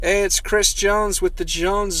Hey, it's Chris Jones with the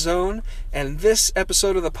Jones Zone, and this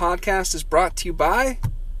episode of the podcast is brought to you by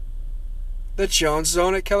the Jones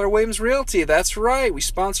Zone at Keller Williams Realty. That's right, we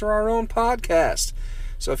sponsor our own podcast.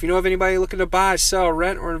 So if you know of anybody looking to buy, sell,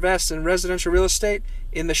 rent, or invest in residential real estate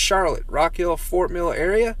in the Charlotte, Rock Hill, Fort Mill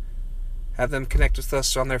area, have them connect with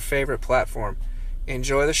us on their favorite platform.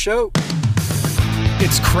 Enjoy the show.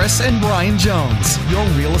 It's Chris and Brian Jones, your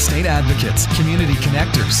real estate advocates, community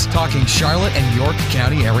connectors, talking Charlotte and York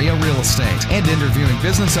County area real estate, and interviewing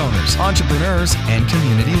business owners, entrepreneurs, and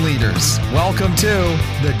community leaders. Welcome to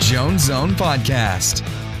the Jones Zone Podcast.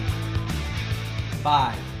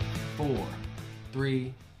 5, 4,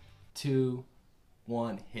 3, 2,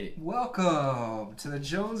 1, hit it. Welcome to the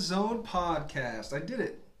Jones Zone Podcast. I did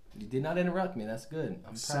it. You did not interrupt me. That's good.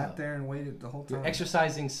 I'm Sat proud. there and waited the whole time. You're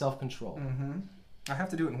exercising self-control. Mm-hmm. I have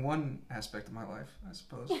to do it in one aspect of my life, I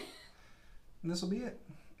suppose. And this will be it.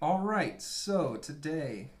 All right, so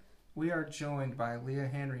today we are joined by Leah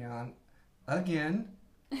Hanrion again.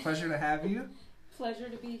 Pleasure to have you. Pleasure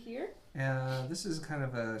to be here. This is kind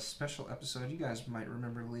of a special episode. You guys might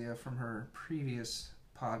remember Leah from her previous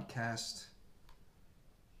podcast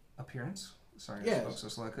appearance. Sorry, I spoke so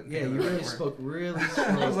slow I couldn't think of you the right really word. spoke really slow.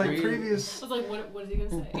 I was like, really... previous... I was like, what is he going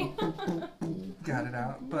to say? Got it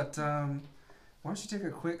out. But why don't you take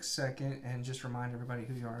a quick second and just remind everybody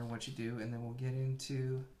who you are and what you do, and then we'll get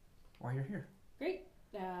into why you're here. Great.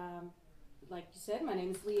 Like you said, my name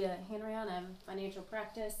is Leah Hanrion. I have a financial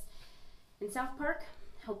practice in South Park,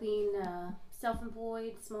 helping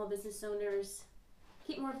self-employed small business owners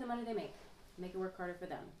keep more of the money they make it work harder for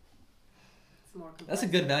them. It's more complex. That's a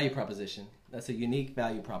good value proposition. That's a unique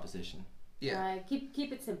value proposition. Yeah.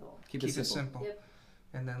 Keep it simple. Keep it simple. Yep.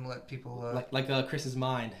 And then let people... Like Chris's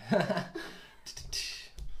mind.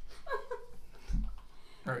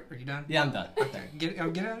 Are you done? Yeah, I'm done. Okay. Get it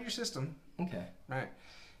out of your system. Okay. All right.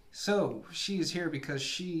 So she is here because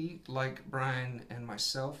she, like Brian and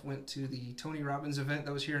myself, went to the Tony Robbins event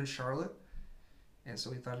that was here in Charlotte. And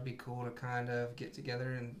so we thought it'd be cool to kind of get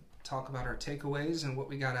together and talk about our takeaways and what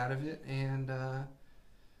we got out of it. And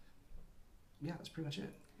yeah, that's pretty much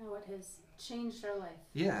it. What has changed our life.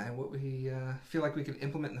 Yeah, and what we feel like we could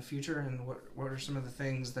implement in the future, and what are some of the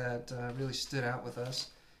things that really stood out with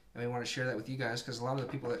us. And we want to share that with you guys, because a lot of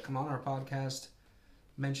the people that come on our podcast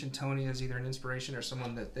mention Tony as either an inspiration or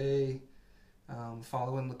someone that they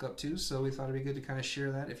follow and look up to. So we thought it'd be good to kind of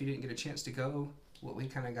share that. If you didn't get a chance to go, what we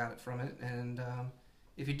kind of got from it. And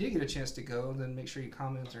if you did get a chance to go, then make sure you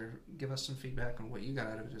comment or give us some feedback on what you got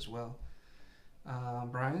out of it as well.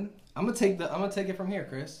 Brian? I'm gonna take it from here,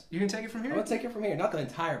 Chris. You can take it from here? I'm gonna take it from here. Not the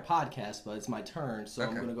entire podcast, but it's my turn, so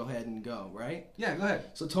okay. I'm gonna go ahead and go, right? Yeah, go ahead.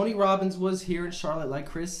 So Tony Robbins was here in Charlotte, like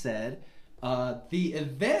Chris said. The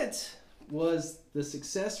event was the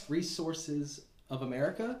Success Resources of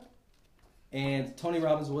America, and Tony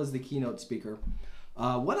Robbins was the keynote speaker.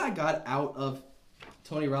 What I got out of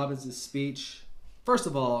Tony Robbins' speech, first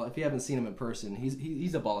of all, if you haven't seen him in person,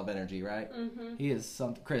 he's a ball of energy, right? Mm-hmm. He is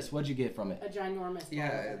something. Chris, what'd you get from it? A ginormous ball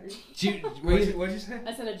of energy. What'd you say?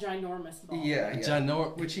 I said a ginormous ball. Yeah.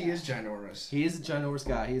 Which he is ginormous. He is a ginormous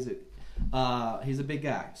guy. He's a big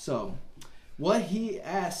guy. So, what he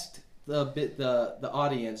asked the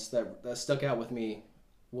audience that stuck out with me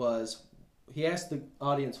was, he asked the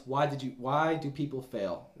audience, why do people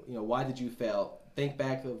fail? Why did you fail? Think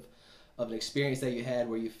back of an experience that you had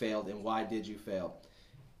where you failed, and why did you fail?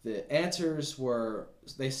 The answers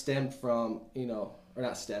they stemmed from, or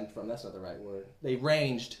not stemmed from, that's not the right word. They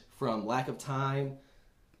ranged from lack of time,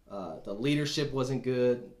 the leadership wasn't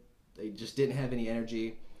good, they just didn't have any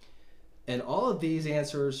energy. And all of these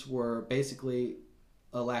answers were basically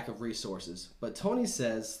a lack of resources. But Tony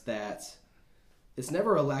says that it's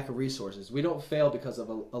never a lack of resources. We don't fail because of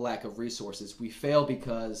a lack of resources. We fail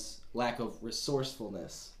because lack of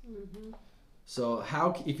resourcefulness. Mm-hmm. So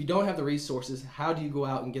if you don't have the resources, how do you go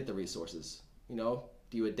out and get the resources? Do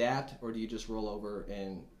you adapt, or do you just roll over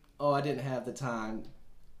and, I didn't have the time,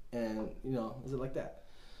 and, is it like that?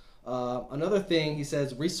 Another thing, he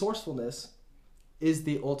says, resourcefulness is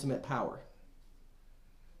the ultimate power.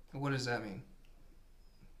 What does that mean?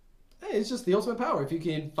 Hey, it's just the ultimate power. If you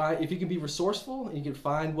can be resourceful and you can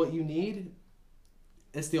find what you need,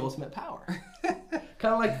 it's the ultimate power.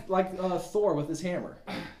 Kind of like Thor with his hammer,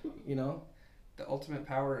 The ultimate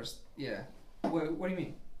power is, yeah. What do you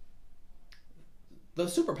mean? The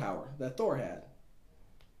superpower that Thor had.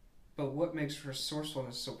 But what makes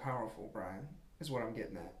resourcefulness so powerful, Brian, is what I'm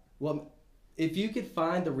getting at. Well, if you could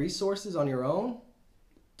find the resources on your own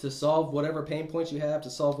to solve whatever pain points you have, to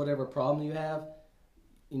solve whatever problem you have,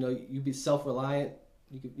 you'd be self-reliant.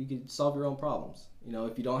 You could solve your own problems.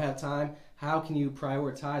 If you don't have time, how can you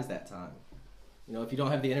prioritize that time? You know, if you don't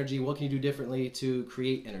have the energy, what can you do differently to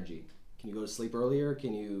create energy? Can you go to sleep earlier?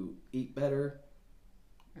 Can you eat better?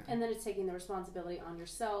 And then it's taking the responsibility on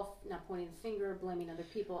yourself, not pointing the finger, blaming other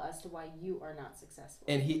people as to why you are not successful.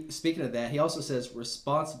 And he, speaking of that, he also says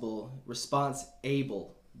response-able,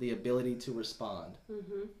 the ability to respond.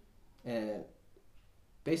 Mm-hmm. And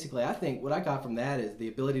basically, I think what I got from that is the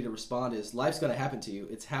ability to respond is life's going to happen to you.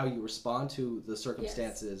 It's how you respond to the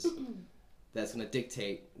circumstances that's going to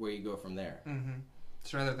dictate where you go from there. Mm-hmm.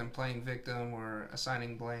 So rather than playing victim or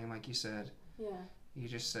assigning blame, like you said, you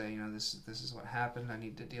just say, this is what happened. I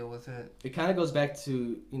need to deal with it. It kind of goes back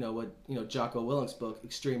to what Jocko Willink's book,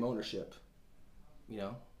 Extreme Ownership.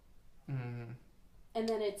 Mm-hmm. And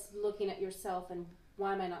then it's looking at yourself and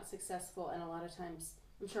why am I not successful? And a lot of times,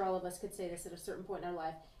 I'm sure all of us could say this at a certain point in our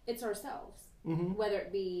life, it's ourselves. Mm-hmm. Whether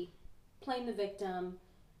it be playing the victim,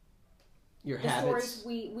 your the habits,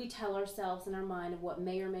 stories we tell ourselves in our mind of what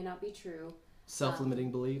may or may not be true.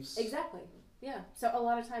 Self-limiting beliefs. Exactly. Yeah. So a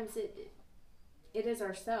lot of times it is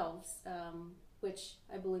ourselves, which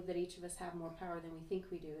I believe that each of us have more power than we think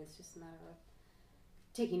we do. It's just a matter of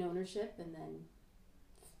taking ownership and then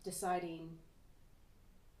deciding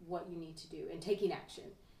what you need to do and taking action.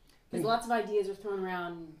 Because lots of ideas are thrown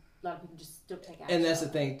around and a lot of people just don't take action. And that's the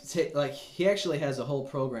thing. He actually has a whole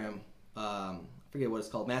program, I forget what it's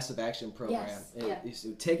called, Massive Action Program. Yes.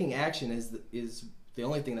 Taking action is the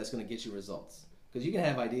only thing that's going to get you results. Because you can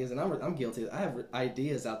have ideas, and I'm guilty. I have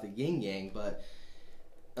ideas out the yin-yang, but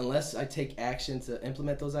unless I take action to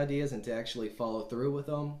implement those ideas and to actually follow through with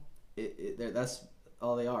them, that's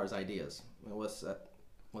all they are is ideas. I mean, what's that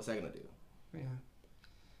going to do? Yeah.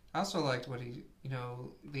 I also liked what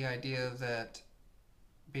the idea that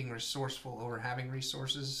being resourceful over having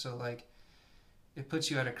resources. So, it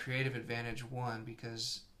puts you at a creative advantage, one,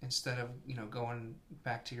 because instead of, going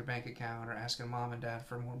back to your bank account or asking mom and dad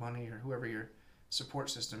for more money or whoever your support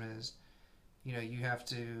system is, you have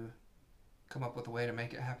to come up with a way to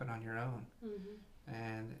make it happen on your own. Mm-hmm.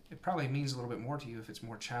 And it probably means a little bit more to you if it's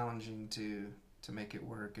more challenging to make it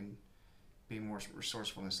work and be more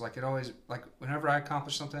resourcefulness. Whenever I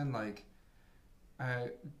accomplish something, I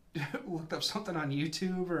looked up something on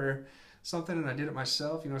YouTube or something and I did it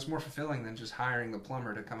myself, it's more fulfilling than just hiring the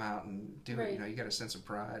plumber to come out and do it. You get a sense of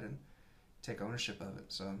pride and take ownership of it.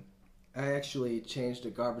 So I actually changed a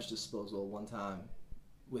garbage disposal one time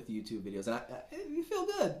with YouTube videos, and you feel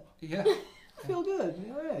good. Yeah. I feel good.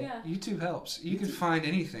 All right. Yeah. YouTube helps. You can find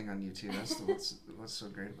anything on YouTube. That's what's so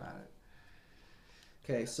great about it.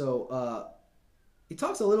 Okay, so he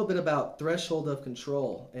talks a little bit about threshold of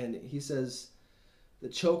control, and he says the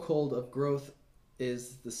chokehold of growth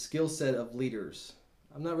is the skill set of leaders.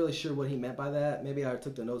 I'm not really sure what he meant by that. Maybe I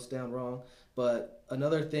took the notes down wrong. But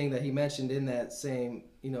another thing that he mentioned in that same,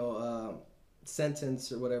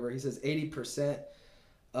 sentence or whatever, he says 80%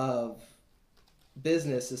 of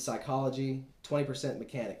business is psychology, 20%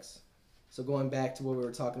 mechanics. So going back to what we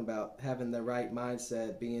were talking about, having the right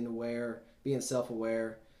mindset, being aware, being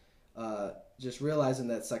self-aware, just realizing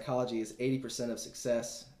that psychology is 80% of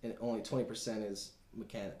success and only 20% is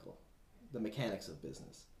mechanical, the mechanics of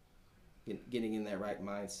business, getting in that right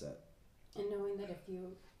mindset. And knowing that if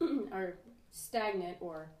you are stagnant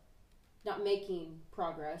or not making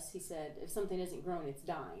progress, he said, if something isn't growing, it's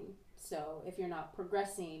dying. So if you're not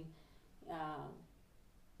progressing,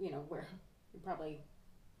 where you're probably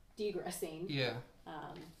degressing. Yeah.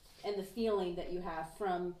 And the feeling that you have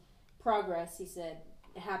from progress, he said,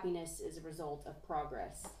 happiness is a result of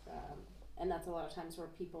progress. And that's a lot of times where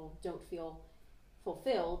people don't feel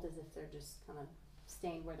fulfilled, as if they're just kind of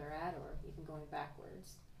staying where they're at or even going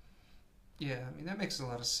backwards. Yeah, that makes a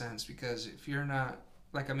lot of sense, because if you're not,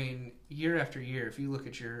 year after year, if you look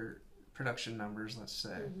at your production numbers, let's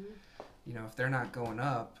say, if they're not going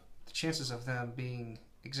up, the chances of them being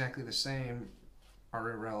exactly the same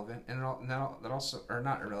are irrelevant, and that also are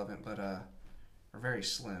not irrelevant, but are very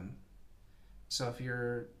slim. So if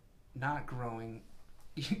you're not growing,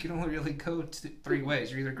 you can only really go three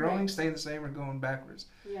ways. You're either growing, staying the same, or going backwards.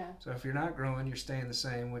 Yeah. So if you're not growing, you're staying the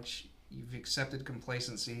same, which you've accepted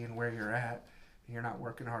complacency in where you're at, and you're not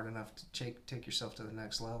working hard enough to take yourself to the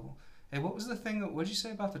next level. Hey, what was the thing? What did you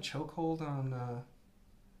say about the chokehold on?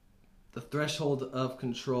 The threshold of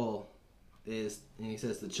control is, and he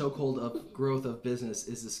says, the chokehold of growth of business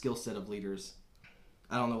is the skill set of leaders.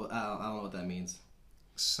 I don't know. I don't know what that means.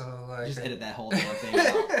 So just edit that whole damn thing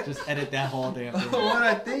out. Just edit that whole damn thing out. What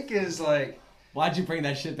I think is why'd you bring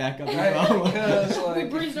that shit back up? Because we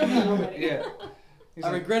breezed over that already. Yeah.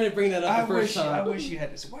 I regretted bringing that up the first time. I wish you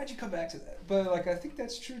had to. Why'd you come back to that? But I think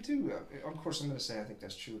that's true too. Of course, I'm going to say I think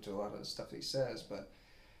that's true to a lot of the stuff that he says. But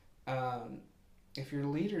if your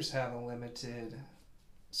leaders have a limited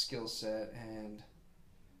skill set and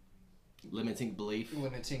limiting belief,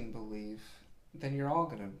 then you're all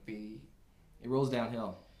gonna be. It rolls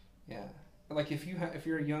downhill. Yeah, like if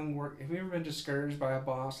you're a young have you ever been discouraged by a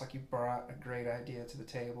boss? Like you brought a great idea to the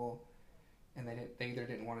table, and they either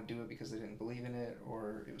didn't want to do it because they didn't believe in it,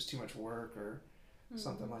 or it was too much work, or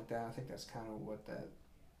something like that. I think that's kind of what that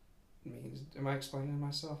means. Am I explaining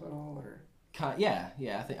myself at all, or? Yeah.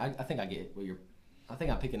 I think I get what you're. I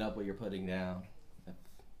think I'm picking up what you're putting down.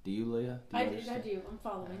 Do you, Leah? I do. I'm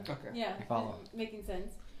following. Okay. Yeah. You follow. Making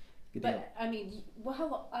sense. Good but deal. I mean,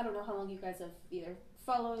 I don't know how long you guys have either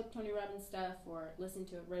followed Tony Robbins stuff or listened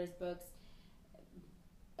to it, read his books.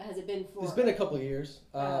 Has it been for? It's been a couple of years.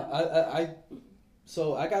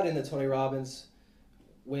 So I got into Tony Robbins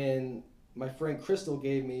when my friend Crystal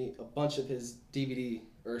gave me a bunch of his CDs,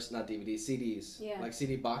 like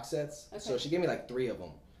CD box sets. Okay. So she gave me like 3 of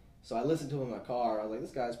them. So I listened to him in my car. I was like,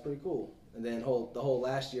 this guy's pretty cool. And then the whole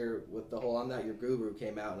last year with the whole I'm Not Your Guru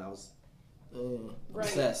came out, and I was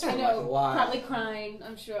obsessed for like a while. Probably crying,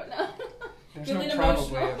 I'm sure. No. There's no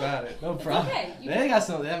probably about it. No problem. Okay. They got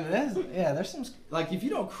some. I mean, there's some. Like if you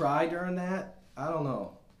don't cry during that, I don't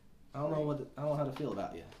know. I don't know how to feel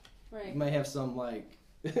about you. Right. You may have some like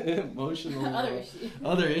emotional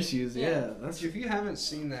other issues. Yeah. That's if you haven't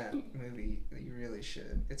seen that movie, you really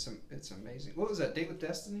should. It's amazing. What was that? Date with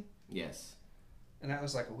Destiny? Yes. And that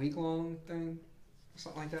was like a week-long thing,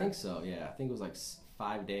 something like that. I think so. Yeah, I think it was like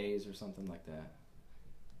 5 days or something like that.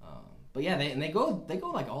 But yeah, they go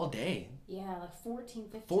like all day. Yeah, like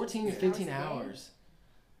 14 to 15 hours.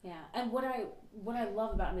 Yeah, and what I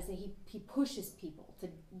love about him is that he pushes people to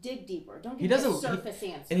dig deeper. Don't give a surface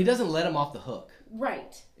answer. And he doesn't let them off the hook.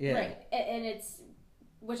 Right. Yeah. Right. And it's,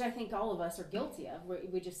 which I think all of us are guilty of.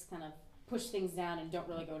 We just kind of push things down and don't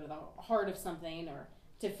really go to the heart of something or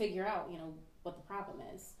to figure out, what the problem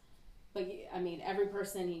is. But I mean, every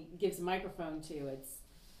person he gives a microphone to, it's,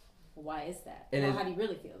 well, why is that? Well, how do you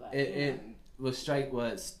really feel about it? What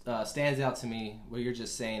stands out to me, what you're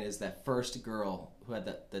just saying, is that first girl who had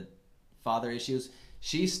the father issues.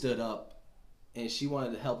 She stood up and she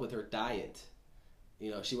wanted to help with her diet.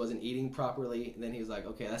 She wasn't eating properly, and then he was like,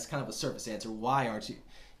 "Okay, that's kind of a surface answer. Why aren't you?"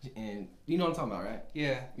 And you know what I'm talking about, right?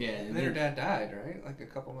 Yeah. Yeah. And then her dad died, right? Like a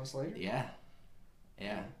couple months later. Yeah.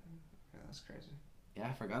 Yeah. That's crazy. Yeah,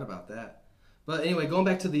 I forgot about that. But anyway, going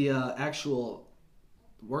back to the actual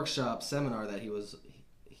workshop seminar that he was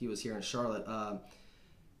here in Charlotte,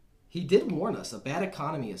 he did warn us a bad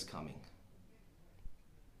economy is coming.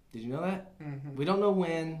 Did you know that? Mm-hmm. We don't know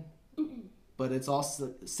when, but it's all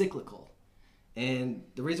cyclical. And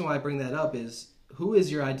the reason why I bring that up is, who is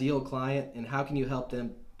your ideal client and how can you help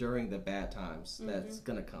them during the bad times that's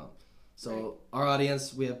going to come? So our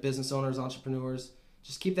audience, we have business owners, entrepreneurs.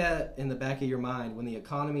 Just keep that in the back of your mind. When the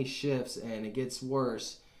economy shifts and it gets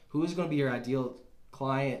worse, who is going to be your ideal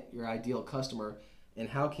client, your ideal customer, and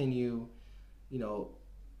how can you,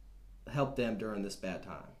 help them during this bad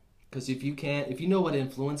time? Because if you know what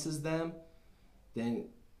influences them, then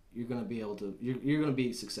you're going to be able to, you're going to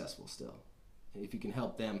be successful still. If you can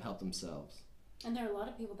help them help themselves. And there are a lot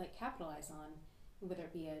of people that capitalize on, whether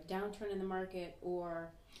it be a downturn in the market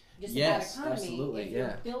or just a bad economy. Absolutely. If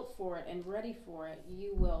you're built for it and ready for it,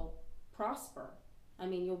 you will prosper. I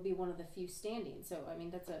mean, you'll be one of the few standing. So, I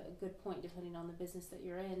mean, that's a good point depending on the business that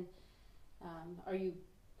you're in. Are you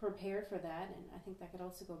prepared for that? And I think that could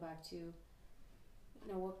also go back to,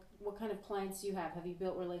 what kind of clients do you have? Have you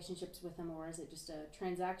built relationships with them, or is it just a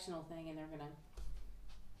transactional thing and they're going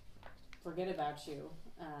to forget about you?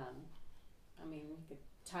 I mean, we could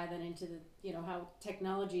tie that into the, how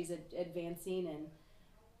technology is advancing and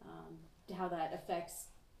how that affects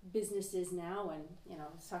businesses now. And,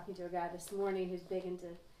 I was talking to a guy this morning who's big into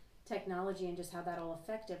technology and just how that'll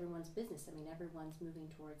affect everyone's business. I mean, everyone's moving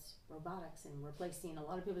towards robotics and replacing a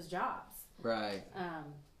lot of people's jobs. Right.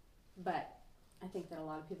 But I think that a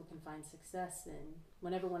lot of people can find success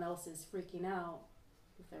when everyone else is freaking out,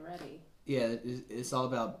 if they're ready. Yeah, it's all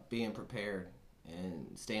about being prepared and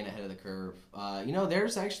staying ahead of the curve.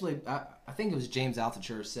 There's actually, I think it was James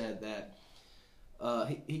Altucher said that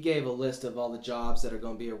he gave a list of all the jobs that are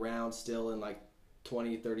going to be around still in like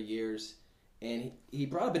 20, 30 years. And he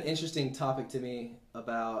brought up an interesting topic to me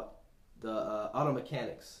about the auto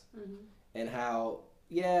mechanics and how,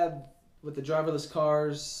 with the driverless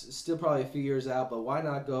cars, still probably a few years out, but why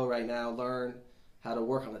not go right now, learn how to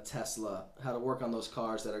work on a Tesla, how to work on those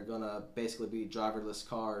cars that are going to basically be driverless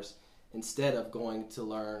cars, instead of going to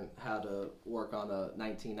learn how to work on a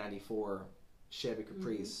 1994 Chevy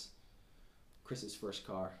Caprice, Chris's first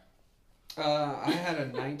car. I had a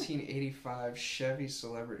 1985 Chevy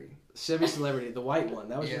Celebrity. Chevy Celebrity, the white one.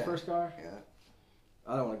 That was your Yeah. first car? Yeah.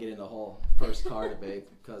 I don't want to get into the whole first car debate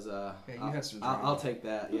because you had some I'll drama. take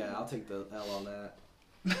that. Yeah, I'll take the L on that.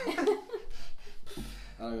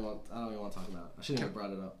 I don't even want to talk about it. I shouldn't have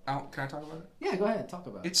brought it up. Can I talk about it? Yeah, go ahead. Talk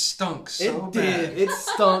about it. It stunk so It bad. did. It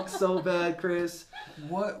stunk so bad, Chris.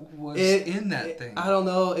 What was in that thing? I don't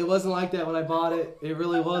know. It wasn't like that when I bought it. It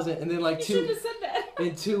really wasn't. And then like You should have said that.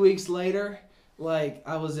 and 2 weeks later, like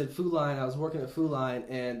I was at Food Line. I was working at Food Line,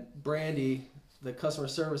 and Brandy, the customer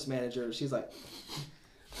service manager, she's like,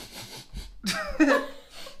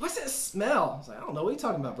 "What's that smell?" I was like, "I don't know. What are you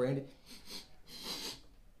talking about, Brandy?"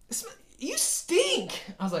 You stink.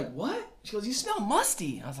 I was like, "What?" She goes, "You smell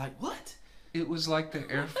musty." I was like, "What?" It was like the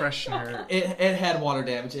air freshener. It had water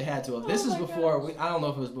damage. It had to have. This Oh is my before. I don't know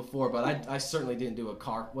if it was before, but I certainly didn't do a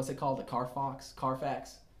car. What's it called? A Carfax?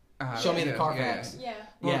 Show me the Carfax. Yeah.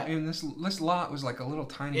 Well, Yeah. and this lot was like a little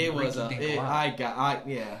tiny. It was a. rinky-dink lot.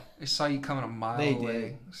 Yeah. They saw you coming a mile They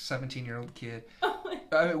away. 17-year-old kid. Oh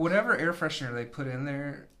my. Whatever air freshener they put in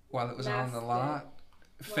there while it was on the Masked lot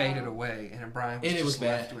faded Wow. away, and Brian was And it was just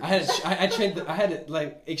bad. left with I had to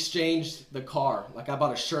like exchange the car. Like I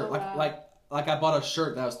bought a shirt. Oh, wow. Like I bought a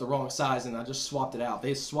shirt that was the wrong size, and I just swapped it out.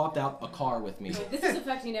 They swapped out a car with me. This is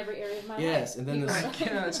affecting every area of my life. Yes, and then People this-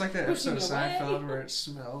 are- it's like that pushing episode of me away. Seinfeld where it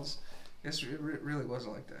smells. It really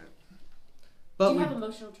wasn't like that. But Do you we, have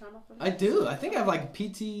emotional trauma from I that? do. I think I have like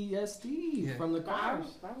PTSD Yeah. from the Wow. cars.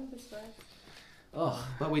 I wouldn't be surprised. Oh,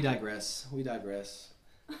 but we digress.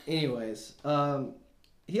 Anyways,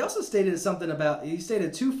 he also stated something about. He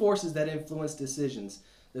stated two forces that influence decisions.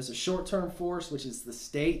 There's a short-term force, which is the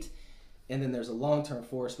state, and then there's a long-term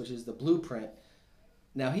force, which is the blueprint.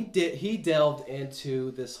 Now he delved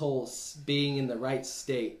into this whole being in the right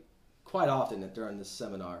state quite often during this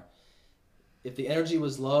seminar. If the energy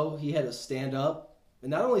was low, he had to stand up,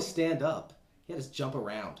 and not only stand up, he had to jump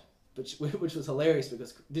around, which was hilarious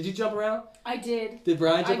because did you jump around? I did. Did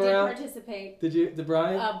Brian I jump did around? participate. Did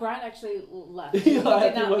Brian? Brian actually left. Yeah, He did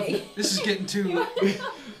he not wasn't- make. This is getting too.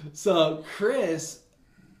 So Chris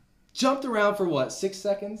jumped around for what, 6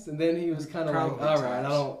 seconds, and then he was kind of like, Probably "All right, I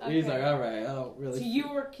don't." He's Okay. like, "All right, I don't really." So you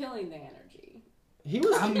were killing the energy. He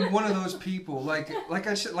was. I'm one of those people. Like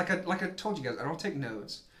I told you guys, I don't take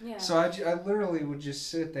notes. Yeah. So I literally would just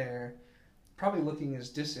sit there, probably looking as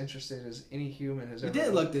disinterested as any human has You ever.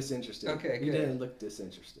 didn't look disinterested. Okay, You good. didn't look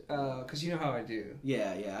disinterested. Because you know how I do.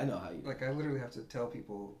 Yeah, I know how you. Like I literally have to tell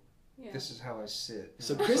people, Yeah. this is how I sit.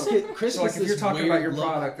 So Chris gets So like if this you're talking weird about your look.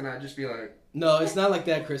 product, then I'd just be like, No, it's not like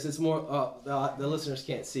that, Chris. It's more. The listeners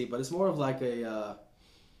can't see, but it's more of like a.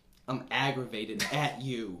 I'm aggravated at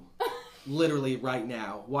you, literally right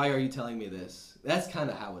now. Why are you telling me this? That's kind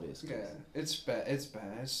of how it is. yeah, Chris. it's bad. It's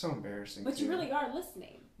bad. It's so embarrassing. But you too. really are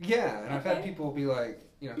listening. Yeah, and I've had Okay. people be like,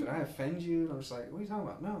 did I offend you? And I was like, what are you talking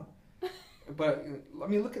about? No. But I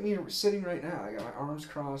mean, look at me sitting right now. I got my arms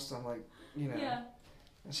crossed. I'm like, Yeah.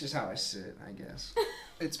 That's just how I sit, I guess.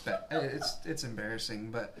 It's bad. It's embarrassing,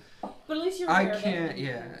 but But at least you're I aware of it. can't.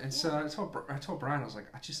 Yeah, and so I told Brian, I was like,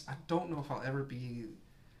 I don't know if I'll ever be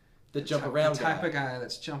The jump type, around the type guy. of guy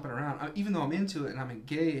that's jumping around. Even though I'm into it and I'm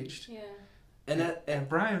engaged. Yeah. And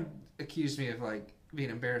Brian accused me of like being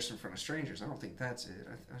embarrassed in front of strangers. I don't think that's it.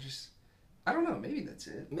 I don't know. Maybe that's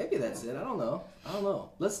it. Maybe that's it. I don't know.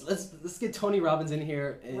 Let's get Tony Robbins in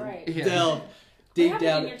here and Right. Yeah. delve What deep happened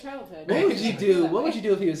down. in your childhood? What would you do? That What way. would you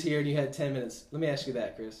do if he was here and you had 10 minutes? Let me ask you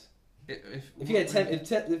that, Chris. If you had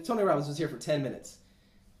if Tony Robbins was here for 10 minutes,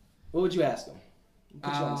 what would you ask him?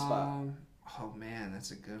 Put you on the spot. Oh man,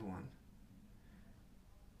 that's a good one.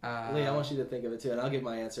 Leah, I want you to think of it too, and I'll give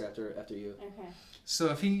my answer after you. Okay. So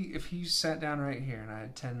if he sat down right here and I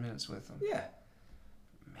had 10 minutes with him, Yeah.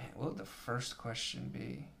 man, what would the first question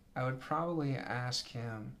be? I would probably ask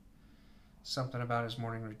him something about his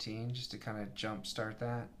morning routine, just to kind of jumpstart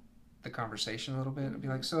the conversation a little bit. I'd be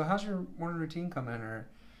like, so how's your morning routine coming, or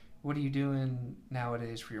what are you doing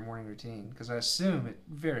nowadays for your morning routine? Because I assume it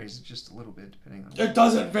varies just a little bit depending on. It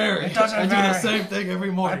doesn't vary. It doesn't I vary. do the same thing every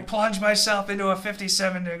I morning. plunge myself into a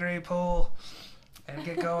 57-degree pool and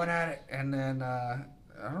get going at it, and then I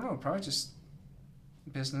don't know, probably just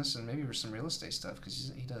business and maybe some real estate stuff,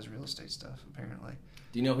 because he does real estate stuff apparently.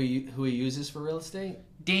 Do you know who he uses for real estate?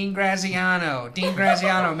 Dean Graziano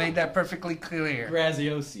made that perfectly clear.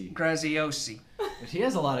 Graziosi. Graziosi. He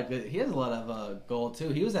has a lot of gold too.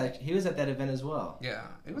 He was at that event as well. Yeah,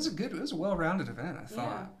 it was a well-rounded event, I thought.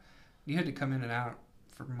 Yeah. You had to come in and out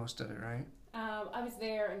for most of it, right? I was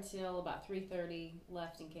there until about 3:30,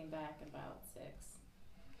 left and came back at about 6.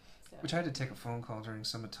 So, Which I had to take a phone call during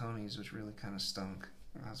some of Tony's, which really kind of stunk.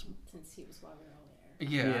 since he was while we were all there.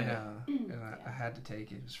 Yeah, I know. And I had to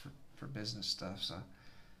take it. It was for business stuff. So,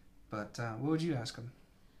 but what would you ask him?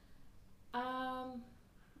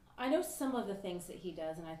 I know some of the things that he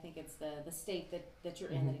does, and I think it's the state that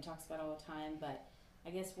you're in that he talks about all the time. But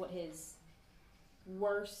I guess what his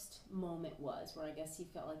worst moment was, where I guess he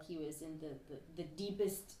felt like he was in the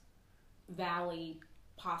deepest valley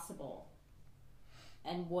possible,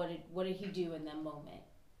 and what did he do in that moment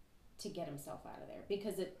to get himself out of there?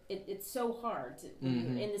 Because it's so hard when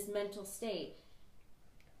you're in this mental state.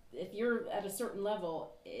 If you're at a certain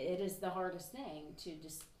level, it is the hardest thing to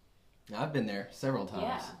just... I've been there several times.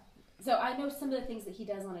 Yeah. So I know some of the things that he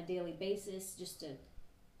does on a daily basis just to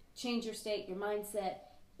change your state, your mindset,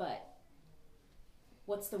 but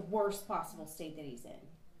what's the worst possible state that he's in?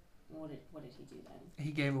 What did he do then?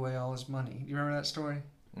 He gave away all his money. You remember that story?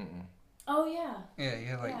 Mm-mm. Oh, yeah. Yeah, he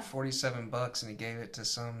had like $47 and he gave it to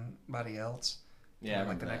somebody else. Yeah, and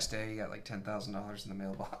like the next day he got like $10,000 in the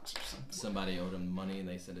mailbox or something. Somebody owed him money and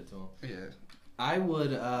they sent it to him. Yeah. I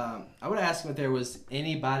would ask him if there was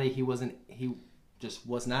anybody he just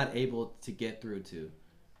was not able to get through to.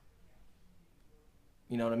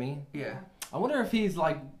 You know what I mean? Yeah. I wonder if he's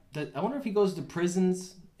like I wonder if he goes to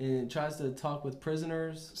prisons and tries to talk with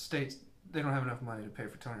prisoners. States they don't have enough money to pay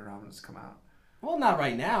for Tony Robbins to come out. Well, not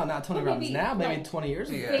right now, not Tony Robbins now, maybe like 20 years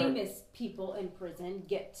ago. Famous people in prison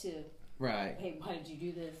get to, right. Hey, why did you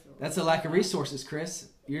do this? That's a lack of resources, Chris.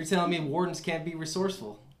 You're telling me wardens can't be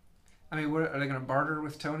resourceful. I mean, what, are they going to barter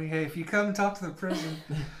with Tony? Hey, if you come and talk to the prison,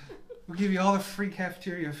 we'll give you all the free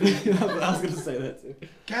cafeteria food. I was going to say that too.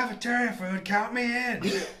 Cafeteria food, count me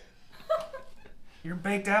in. Your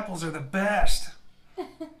baked apples are the best.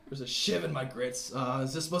 There's a shiv in my grits.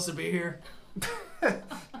 Is this supposed to be here?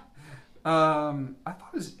 I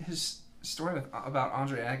thought his story about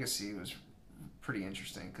Andre Agassi was pretty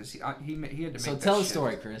interesting because he had to make. So that tell the shift.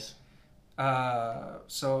 story, Chris.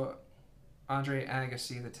 So Andre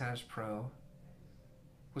Agassi, the tennis pro,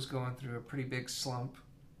 was going through a pretty big slump,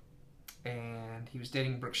 and he was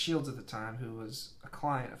dating Brooke Shields at the time, who was a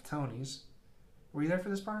client of Tony's. Were you there for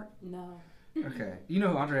this part? No. Okay, you know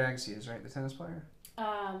who Andre Agassi is, right? The tennis player.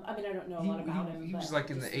 I mean, I don't know a lot about him. He was but like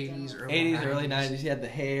in the just 80s, general. early 90s. He had the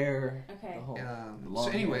hair. Okay. The whole, So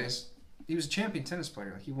anyways, he was a champion tennis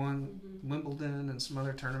player. Like he won Wimbledon and some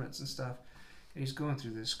other tournaments and stuff. And he's going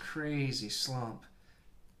through this crazy slump.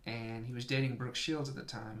 And he was dating Brooke Shields at the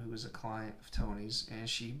time, who was a client of Tony's. And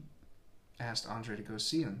she asked Andre to go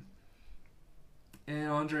see him. And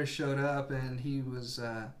Andre showed up, and he was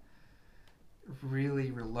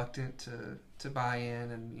really reluctant to buy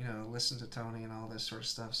in and listen to Tony and all this sort of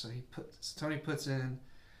stuff. So Tony puts in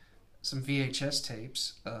some VHS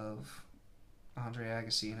tapes of Andre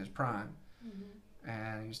Agassi in his prime,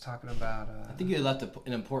 and he was talking about. I think you left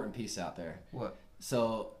an important piece out there. What?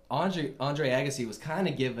 So Andre Agassi was kind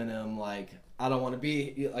of giving him like, I don't want to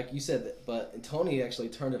be like you said, but Tony actually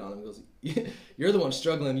turned it on him. He goes, "You're the one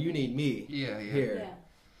struggling. You need me." Yeah. Here. Yeah.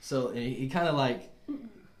 So he kind of like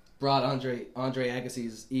brought Andre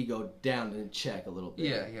Agassi's ego down in check a little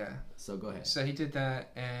bit. Yeah. So go ahead. So he did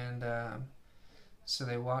that, and so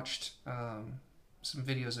they watched some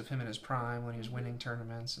videos of him in his prime when he was winning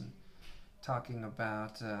tournaments and talking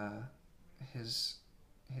about his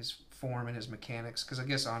form and his mechanics, because I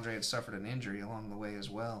guess Andre had suffered an injury along the way as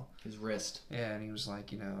well. His wrist. Yeah, and he was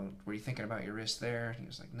like, were you thinking about your wrist there? And he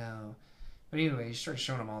was like, no. But anyway, he started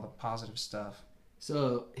showing him all the positive stuff.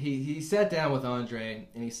 So he sat down with Andre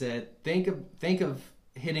and he said, think of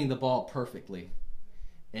hitting the ball perfectly.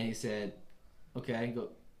 And he said, okay.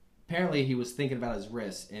 Apparently he was thinking about his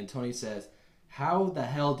wrist. And Tony says, how the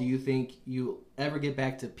hell do you think you ever get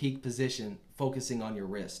back to peak position focusing on your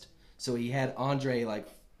wrist? So he had Andre like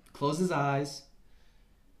close his eyes,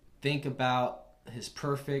 think about his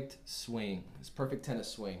perfect swing, his perfect tennis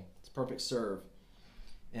swing, his perfect serve.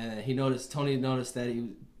 And Tony noticed that he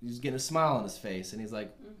was getting a smile on his face, and he's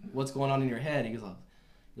like, what's going on in your head? He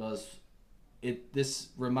goes, this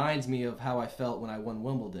reminds me of how I felt when I won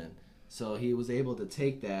Wimbledon. So he was able to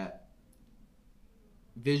take that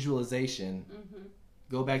visualization,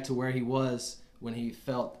 go back to where he was when he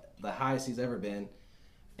felt the highest he's ever been,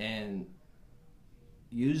 and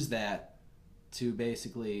use that to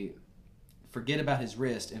basically forget about his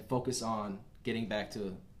wrist and focus on getting back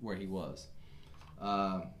to where he was.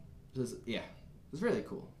 It was really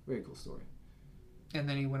cool. Very cool story. And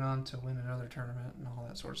then he went on to win another tournament and all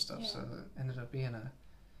that sort of stuff. Yeah. So it ended up being a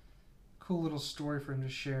cool little story for him to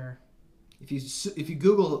share. If you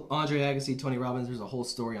Google Andre Agassi, Tony Robbins, there's a whole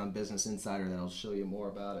story on Business Insider that'll show you more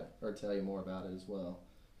about it or tell you more about it as well.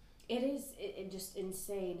 It is just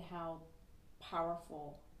insane how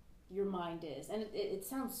powerful your mind is. And it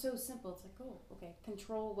sounds so simple. It's like, oh, okay,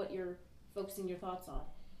 control what you're focusing your thoughts on.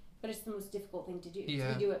 But it's the most difficult thing to do.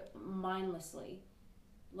 Yeah. We do it mindlessly.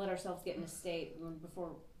 Let ourselves get in a state when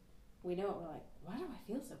before we know it, we're like, why do I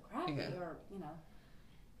feel so crappy? Yeah. Or, you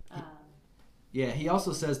know. Yeah, he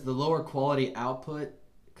also says the lower quality output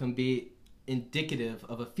can be indicative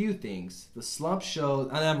of a few things. The slump shows,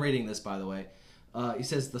 and I'm reading this by the way, he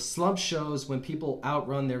says the slump shows when people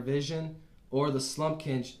outrun their vision, or the slump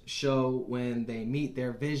can show when they meet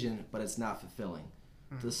their vision but it's not fulfilling.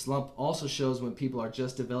 The slump also shows when people are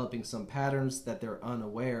just developing some patterns that they're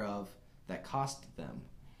unaware of that cost them.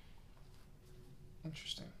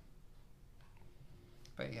 Interesting.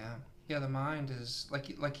 But yeah, the mind is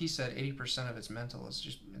like he said, 80% of it's mental.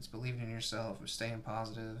 It's believing in yourself, it's staying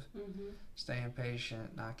positive, staying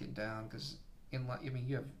patient, not getting down. Because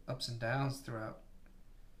you have ups and downs throughout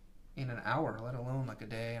in an hour, let alone like a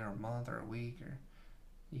day or a month or a week, or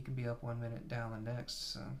you can be up one minute, down the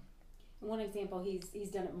next. So. One example, he's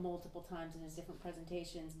done it multiple times in his different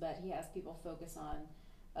presentations, but he has people focus on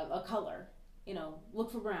a color. You know,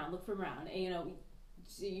 look for brown. And, you know,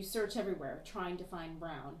 so you search everywhere trying to find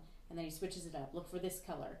brown, and then he switches it up. Look for this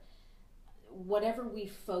color. Whatever we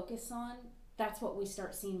focus on, that's what we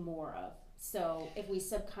start seeing more of. So if we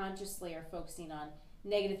subconsciously are focusing on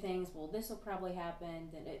negative things, well, this will probably happen,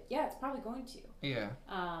 then it's probably going to. Yeah.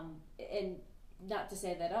 And not to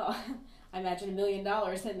say that, I imagine $1 million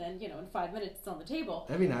and then, you know, in 5 minutes it's on the table.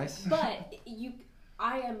 That'd be nice. But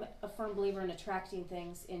I am a firm believer in attracting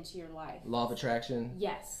things into your life. Law of attraction.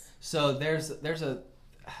 Yes. So there's a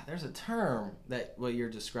term that what you're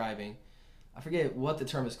describing. I forget what the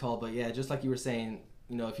term is called, but yeah, just like you were saying,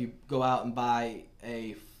 you know, if you go out and buy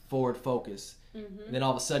a Ford Focus, and then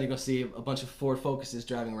all of a sudden you're gonna see a bunch of Ford Focuses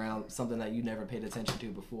driving around, something that you never paid attention to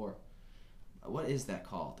before. What is that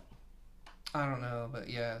called? I don't know, but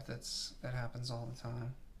yeah, that happens all the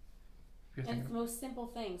time. And it's the most simple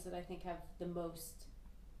things that I think have the most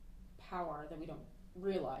power that we don't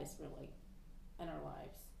realize really in our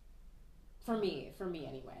lives. For me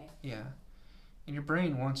anyway. Yeah. And your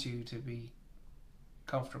brain wants you to be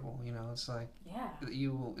comfortable, you know, it's like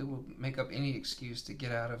it will make up any excuse to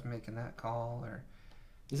get out of making that call. Or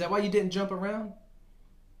is that why you didn't jump around?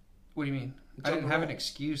 What do you mean? I didn't have an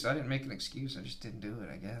excuse. I didn't make an excuse. I just didn't do it,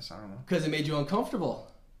 I guess. I don't know. Because it made you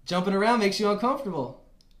uncomfortable. Jumping around makes you uncomfortable.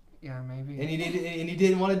 Yeah, maybe. And you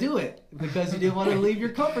didn't want to do it because you didn't want to leave your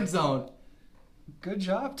comfort zone. Good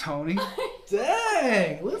job, Tony.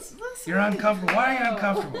 Dang! Let's You're uncomfortable. Why are you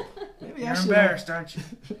uncomfortable? Maybe You're embarrassed, aren't you?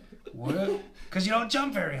 What? Because you don't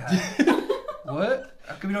jump very high. What?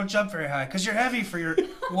 How come you don't jump very high? Because you're heavy for your...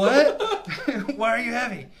 What? Why are you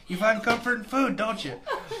heavy? You find comfort in food, don't you?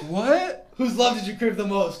 What? Whose love did you crave the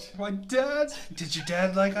most? My dad's. Did your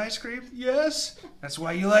dad like ice cream? Yes. That's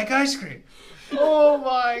why you like ice cream. Oh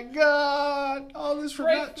my God. All this for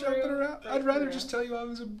not jumping around. I'd rather just tell you I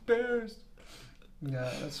was embarrassed.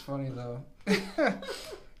 Yeah, that's funny though.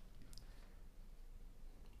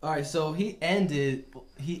 All right, so he ended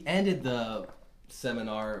the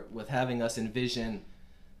seminar with having us envision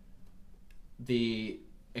the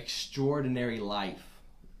extraordinary life,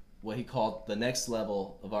 what he called the next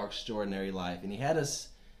level of our extraordinary life, and he had us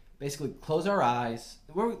basically close our eyes.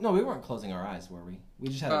 We weren't closing our eyes, were we? We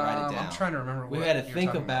just had to write it down. I'm trying to remember. We had to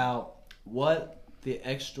think about what the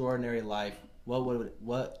extraordinary life, what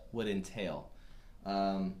would entail.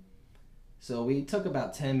 So we took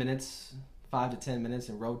about 10 minutes, 5 to 10 minutes,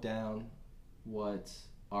 and wrote down what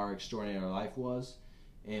our extraordinary life was,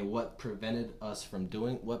 and what prevents us from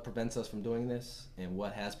doing this, and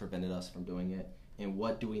what has prevented us from doing it, and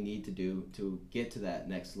what do we need to do to get to that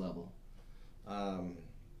next level.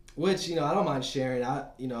 Which, you know, I don't mind sharing.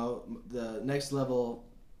 The next level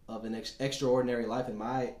of an extraordinary life in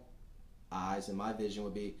my eyes and my vision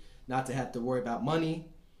would be not to have to worry about money,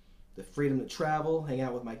 the freedom to travel, hang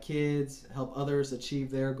out with my kids, help others achieve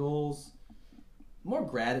their goals, more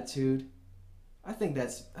gratitude. I think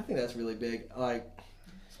that's really big. Like,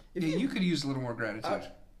 if you could use a little more gratitude.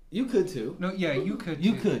 You could too. No, yeah, you could.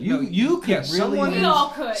 You too. could. No, You could yeah, really. We all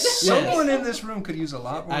could. Someone in this room could use a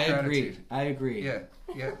lot more gratitude. I agree.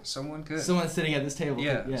 Yeah, someone could. Someone sitting at this table.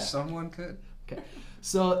 Yeah, someone could. Okay.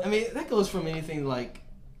 So, I mean, that goes from anything like,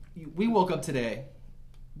 we woke up today,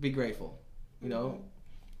 be grateful. You know,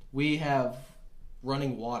 we have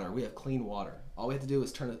running water. We have clean water. All we have to do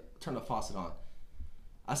is turn the faucet on.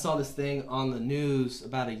 I saw this thing on the news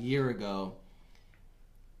about a year ago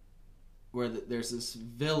where there's this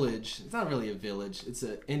village. It's not really a village. It's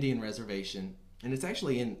an Indian reservation. And it's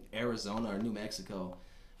actually in Arizona or New Mexico,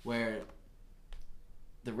 where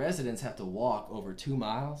the residents have to walk over 2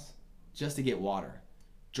 miles just to get water.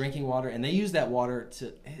 drinking water, and they use that water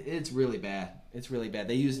to. It's really bad. It's really bad.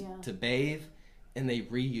 They use it to bathe, and they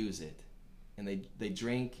reuse it, and they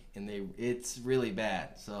drink, and it's really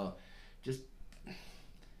bad. So, just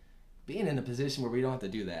being in a position where we don't have to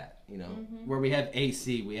do that, where we have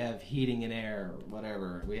AC, we have heating and air,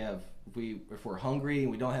 whatever. If we're hungry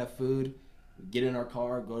and we don't have food, we get in our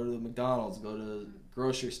car, go to the McDonald's, go to the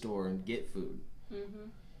grocery store, and get food.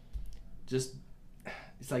 Just,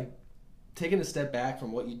 it's like taking a step back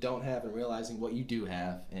from what you don't have and realizing what you do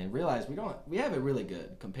have, and realize we have it really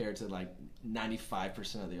good compared to like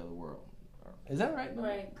 95% of the other world. Is that right?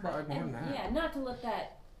 Right. And, not to let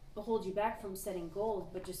that hold you back from setting goals,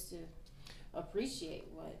 but just to appreciate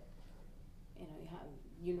what you have,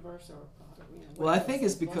 universe or God, well, I think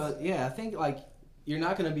it's because I think like you're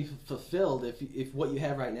not going to be fulfilled if what you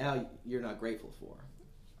have right now you're not grateful for.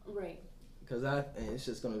 Right. Because it's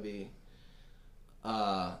just going to be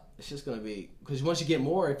because once you get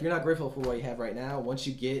more, if you're not grateful for what you have right now, once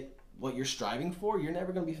you get what you're striving for, you're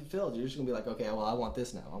never going to be fulfilled. You're just going to be like, okay, well, I want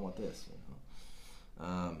this now. I want this.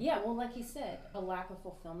 Well, like you said, a lack of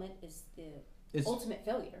fulfillment is the ultimate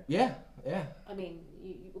failure. Yeah. I mean,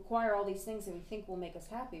 you acquire all these things that we think will make us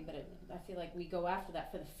happy, but I feel like we go after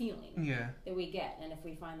that for the feeling that we get. And if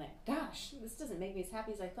we find that, gosh, this doesn't make me as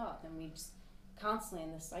happy as I thought, then we just constantly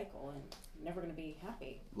in this cycle and never going to be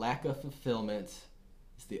happy. Lack of fulfillment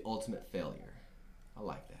is the ultimate failure. I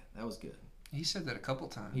like that. That was good. He said that a couple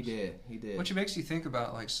times. He did. Which makes you think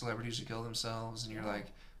about like celebrities who kill themselves, and you're like,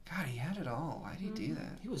 God, he had it all. Why did he do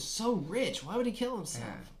that? He was so rich. Why would he kill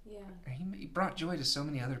himself? Yeah. He brought joy to so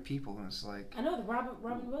many other people, and it's like I know the Robin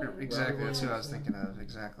Williams. Exactly, that's who I was thinking of.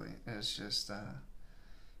 Exactly. It's just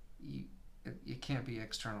you can't be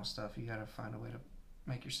external stuff. You got to find a way to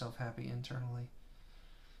make yourself happy internally.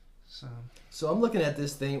 So I'm looking at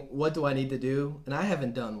this thing. What do I need to do? And I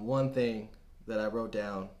haven't done one thing that I wrote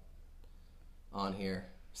down on here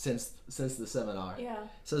since the seminar. Yeah.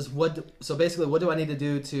 Says so basically, what do I need to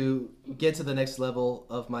do to get to the next level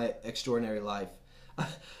of my extraordinary life?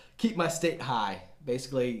 Keep my state high.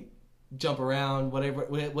 Basically, jump around. Whatever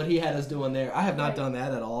what he had us doing there. I have not done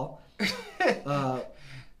that at all.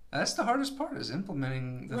 That's the hardest part, is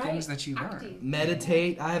implementing the things that you learn.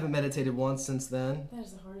 Meditate. I haven't meditated once since then. That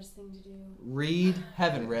is the hardest thing to do. Read.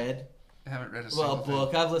 Haven't read. I haven't read a single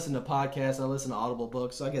book. thing. I've listened to podcasts. I listen to Audible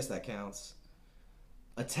books, so I guess that counts.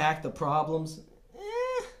 Attack the problems.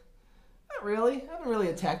 Not really. I haven't really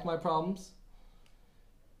attacked my problems.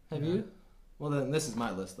 Have you? Well, then this is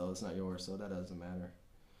my list, though. It's not yours, so that doesn't matter.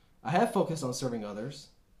 I have focused on serving others.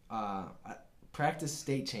 I practice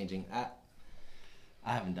state changing.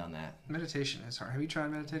 I haven't done that. Meditation is hard. Have you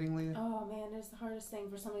tried meditating, Leah? Oh, man, it's the hardest thing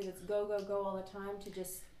for somebody that's go all the time to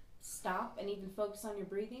just stop and even focus on your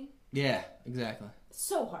breathing. Yeah, exactly.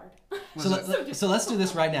 So hard. So let's do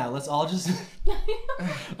this right now. Let's all just...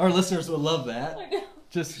 Our listeners would love that. I know.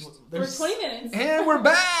 Just for 20 minutes. And we're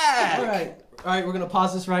back! All right, we're going to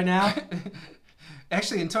pause this right now.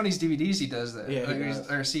 Actually, in Tony's DVDs, he does that. Yeah,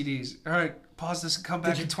 or CDs. All right, pause this and come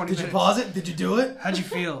back in 20 minutes. Did you pause it? Did you do it? How'd you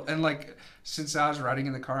feel? And like, since I was riding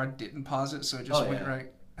in the car, I didn't pause it, so it just went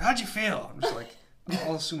right. How'd you feel? I'm just like,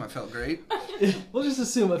 I'll assume I felt great. We'll just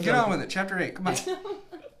assume I felt Get on with it. Chapter 8. Come on.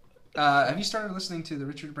 Have you started listening to the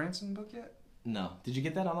Richard Branson book yet? No. Did you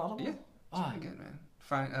get that on Audible? Yeah. It's pretty good, man.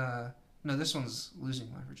 Fine. No, this one's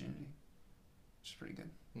Losing My Virginity, which is pretty good.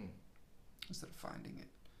 Instead of Finding It.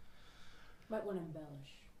 Might want to embellish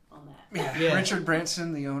on that. Yeah. Richard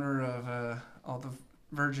Branson, the owner of all the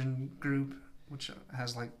Virgin Group, which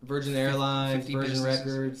has like Virgin Airlines, 50 Virgin businesses.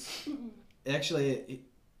 Records. Actually,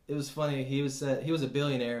 it was funny. He was a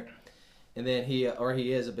billionaire, and then he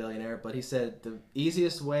is a billionaire. But he said the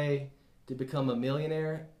easiest way to become a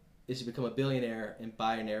millionaire is to become a billionaire and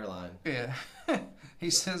buy an airline. Yeah, he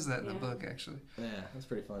says that in the book, actually. Yeah, that's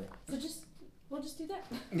pretty funny. So we'll just do that.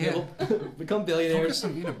 Yeah, become billionaires. Focus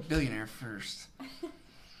on being a billionaire first.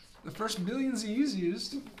 The first millions he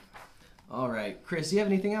used. All right, Chris, do you have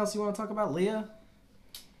anything else you want to talk about, Leah?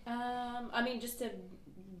 I mean, just to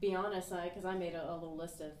be honest, because I made a little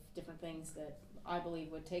list of different things that I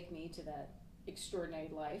believe would take me to that extraordinary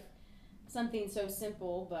life. Something so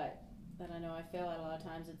simple, but that I know I fail at a lot of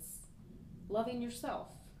times. It's loving yourself.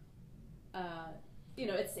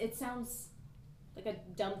 It sounds like a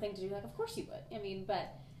dumb thing to do. Like, of course you would. I mean,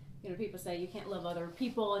 but people say you can't love other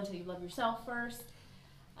people until you love yourself first.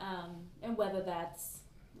 And whether that's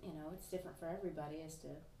it's different for everybody as to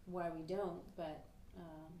why we don't. But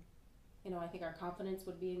I think our confidence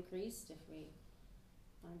would be increased if we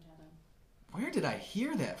learned how to. Where did I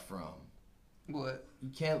hear that from? What? You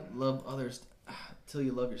can't love others till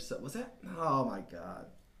you love yourself. Was that? Oh my God.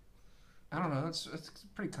 I don't know. It's a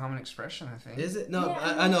pretty common expression, I think. Is it? No,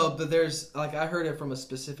 Yeah. I know, but there's like I heard it from a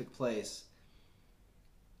specific place.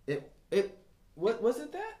 What was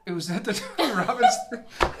it that? It was at the Tony Robbins thing.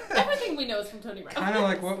 Everything we know is from Tony Robbins. Kind of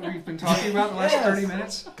like what we've been talking about the last Yes. 30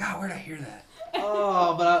 minutes. God, where'd I hear that?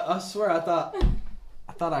 Oh, but I swear I thought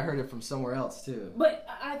I heard it from somewhere else too. But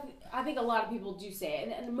I think a lot of people do say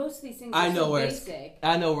it, and most of these things are I know so where basic.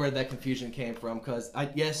 I know where that confusion came from because I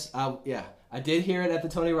did hear it at the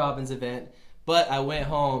Tony Robbins event, but I went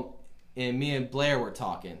home and me and Blair were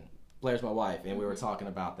talking. Blair's my wife, and we were talking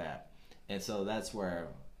about that, and so that's where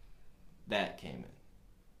that came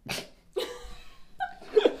in.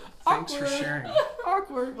 Thanks for sharing.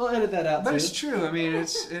 Awkward. We'll edit that out. But too. it's true. I mean, it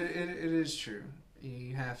is true.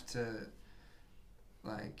 You have to,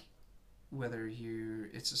 like, whether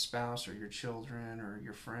it's a spouse or your children or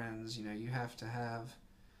your friends, you have to have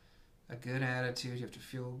a good attitude. You have to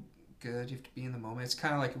feel good. You have to be in the moment. It's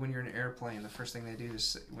kind of like when you're in an airplane, the first thing they do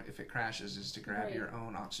is, if it crashes, is to grab Right. your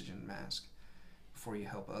own oxygen mask before you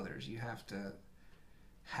help others. You have to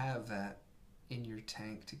have that in your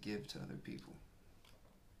tank to give to other people.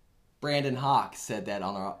 Brandon Hawk said that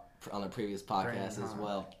on a previous podcast Brandon as Hawk.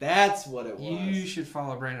 well. That's what it was. You should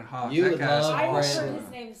follow Brandon Hawk. You That would guy's love I've awesome. heard his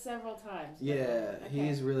name several times. but- Yeah, okay.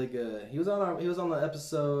 he's really good. He was on the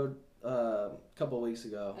episode a couple of weeks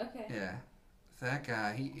ago. Okay. Yeah, that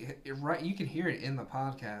guy. You can hear it in the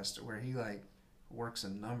podcast where he like works a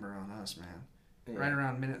number on us, man. Yeah. Right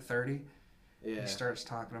around minute 30, Yeah. he starts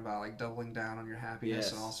talking about like doubling down on your happiness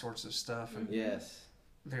Yes. and all sorts of stuff. And Yes.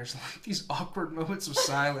 there's like these awkward moments of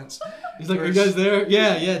silence. He's like, Where "Are you guys there?"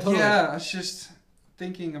 Yeah, totally. Yeah, I was just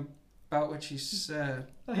thinking about what you said.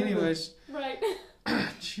 Anyways, Right.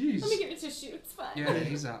 jeez. Let me get a tissue. It's fine. Yeah,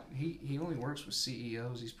 he's out. He only works with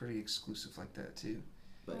CEOs. He's pretty exclusive like that too.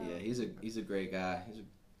 But yeah, he's a great guy. He's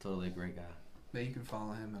totally a great guy. But you can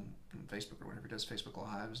follow him on Facebook or whatever. He does Facebook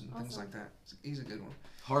Lives and things Awesome. like that. He's a good one.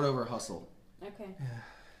 Hard over hustle. Okay. Yeah.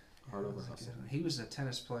 Hard He over was a hustle. good one. He was a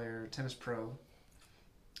tennis player, tennis pro,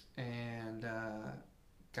 and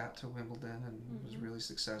got to Wimbledon and was really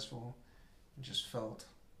successful and just felt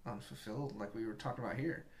unfulfilled like we were talking about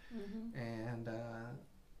here. Mm-hmm. And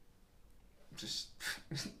just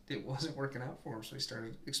it wasn't working out for him, so he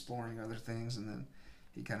started exploring other things, and then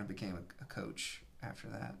he kind of became a coach after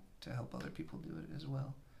that to help other people do it as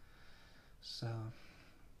well. So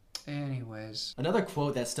anyways, Another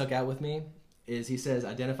quote that stuck out with me is he says,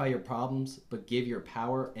 "Identify your problems, but give your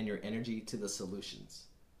power and your energy to the solutions."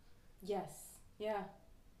 Yes. Yeah.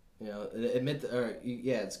 You know,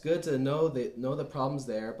 it's good to know the problems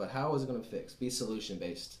there, but how is it going to fix? Be solution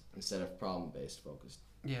based instead of problem based focused.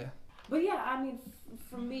 yeah. But yeah, I mean,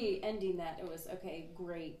 for me, ending that, it was, okay,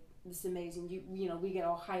 great, this is amazing. You know, we get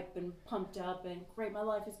all hyped and pumped up, and great, my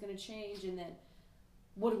life is going to change. And then,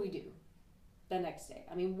 what do we do the next day?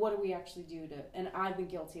 I mean, what do we actually do to? And I've been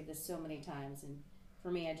guilty of this so many times. And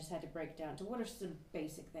for me, I just had to break down to what are some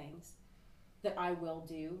basic things that I will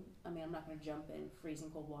do. I mean, I'm not going to jump in freezing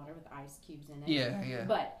cold water with ice cubes in it. Yeah.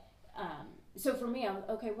 But so for me, I'm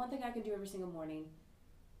okay. One thing I can do every single morning,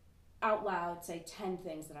 out loud, say 10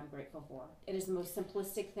 things that I'm grateful for. It is the most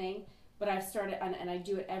simplistic thing, but I've started, and I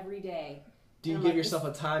do it every day. Do you And I'm give like, yourself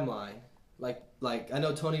a timeline? Like I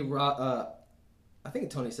know I think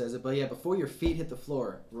Tony says it, but yeah, before your feet hit the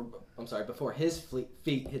floor. I'm sorry, before his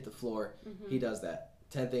feet hit the floor, he does that.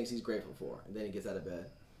 10 things he's grateful for, and then he gets out of bed.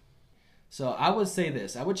 So I would say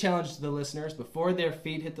this. I would challenge the listeners before their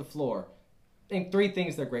feet hit the floor, think 3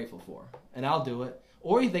 things they're grateful for, and I'll do it.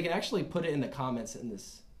 Or they can actually put it in the comments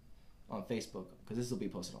on Facebook, because this will be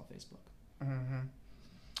posted on Facebook.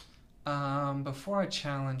 Before I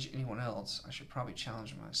challenge anyone else, I should probably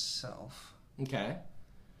challenge myself. Okay.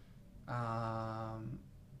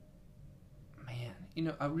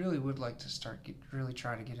 Man, I really would like to really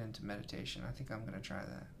try to get into meditation. I think I'm gonna try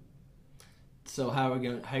that. So how are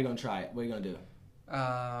you gonna try it? What are you gonna do?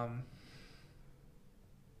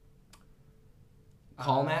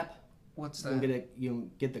 Calm app? What's You that?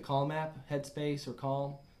 can get the Calm app, Headspace or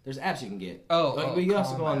Calm. There's apps you can get. Oh, But you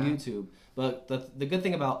also Calm go on app. YouTube. But the good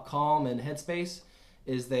thing about Calm and Headspace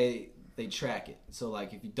is they track it. So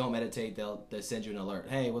like if you don't meditate, they'll send you an alert.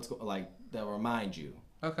 Hey, they'll remind you.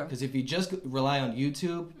 Okay. Because if you just rely on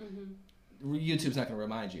YouTube, YouTube's not going to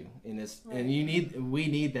remind you in this, and we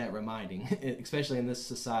need that reminding, especially in this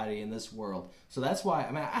society, in this world. So that's why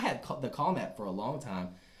I had the Calm app for a long time.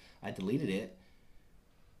 I deleted it,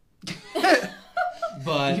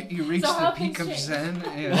 but You reached So the how peak of things Zen.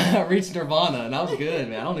 Yeah. I reached Nirvana, and I was good,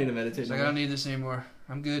 man. I don't need to meditate. It's like I don't need this anymore.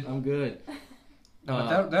 I'm good. I'm good.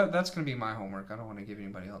 No, but that's gonna be my homework. I don't want to give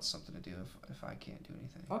anybody else something to do if I can't do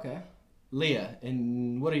anything. Okay, Leah,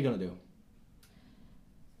 and what are you gonna do?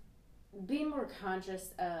 being more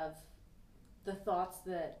conscious of the thoughts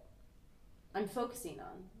that I'm focusing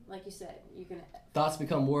on. Like you said, you can Thoughts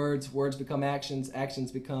become words, words become actions,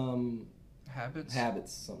 actions become Habits,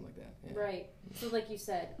 something like that. Yeah. right. So like you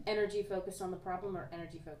said, energy focused on the problem or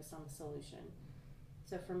energy focused on the solution.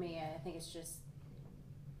 So for me, I think it's just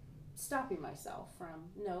stopping myself from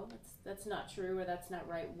that's not true or that's not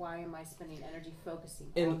right. Why am I spending energy focusing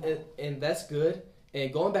on that? And that's good.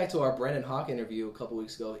 And going back to our Brendan Hawk interview a couple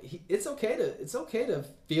weeks ago, it's okay to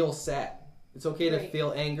feel sad. It's okay to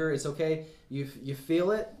feel anger. It's okay. You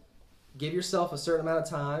feel it. Give yourself a certain amount of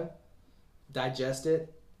time, digest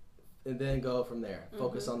it, and then go from there.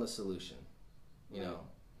 Focus on the solution. You know,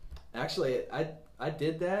 actually, I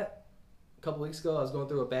did that a couple weeks ago. I was going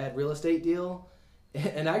through a bad real estate deal,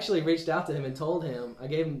 and I actually reached out to him and told him. I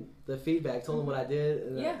gave him the feedback, told him what I did,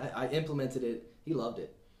 and I implemented it. He loved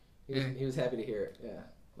it. He was happy to hear it. Yeah.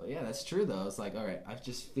 But yeah, that's true though. It's like, all right, I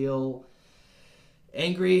just feel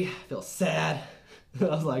angry, I feel sad. I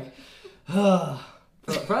was like,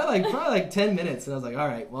 probably like 10 minutes, and I was like, all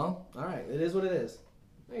right, it is what it is.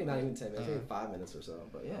 Maybe not even 10 minutes, maybe 5 minutes or so.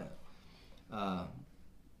 But yeah,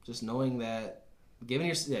 just knowing that, giving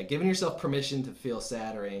yourself permission to feel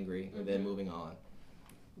sad or angry, and then moving on.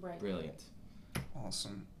 Right. Brilliant.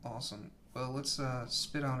 Awesome. Well, let's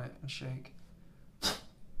spit on it and shake.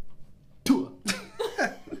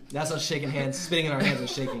 That's us shaking hands, spitting in our hands and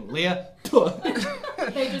shaking. Leah,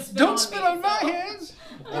 They just don't spit on my hands.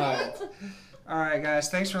 All right, guys.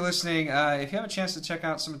 Thanks for listening. If you have a chance to check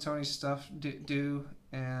out some of Tony's stuff, do.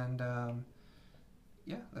 And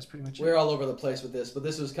yeah, that's pretty much it. We're all over the place with this, but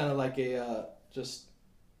this was kind of like a just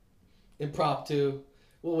impromptu.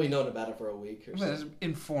 Well, we known about it for a week or so.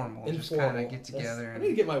 Informal. Just kind of get together. I need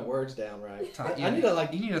to get my words down right. You need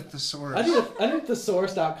a thesaurus. I need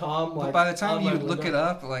thesaurus.com. But by the time you look it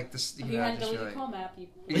up, like this, if you had to delete call map, you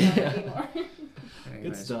yeah.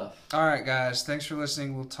 Good stuff. All right, guys. Thanks for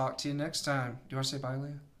listening. We'll talk to you next time. Do you want to say bye,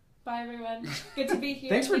 Leah? Bye, everyone. Good to be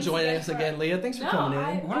here. Thanks for joining us again, Leah. Thanks for coming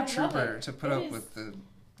in. What a trooper to put up with the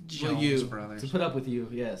Jones brothers. To put up with you,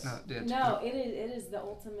 yes. It is the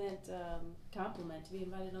ultimate compliment to be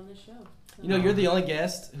invited on this show. So. You know, you're the only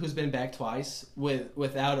guest who's been back twice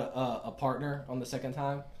without a partner on the second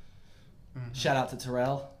time. Mm-hmm. Shout out to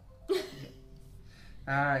Terrell. All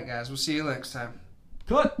right, guys. We'll see you next time.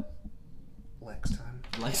 Good. Next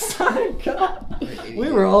time. God.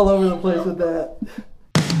 We were all over the place with that.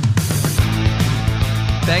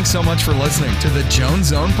 Thanks so much for listening to the Jones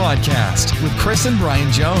Zone Podcast with Chris and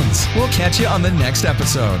Brian Jones. We'll catch you on the next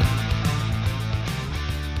episode.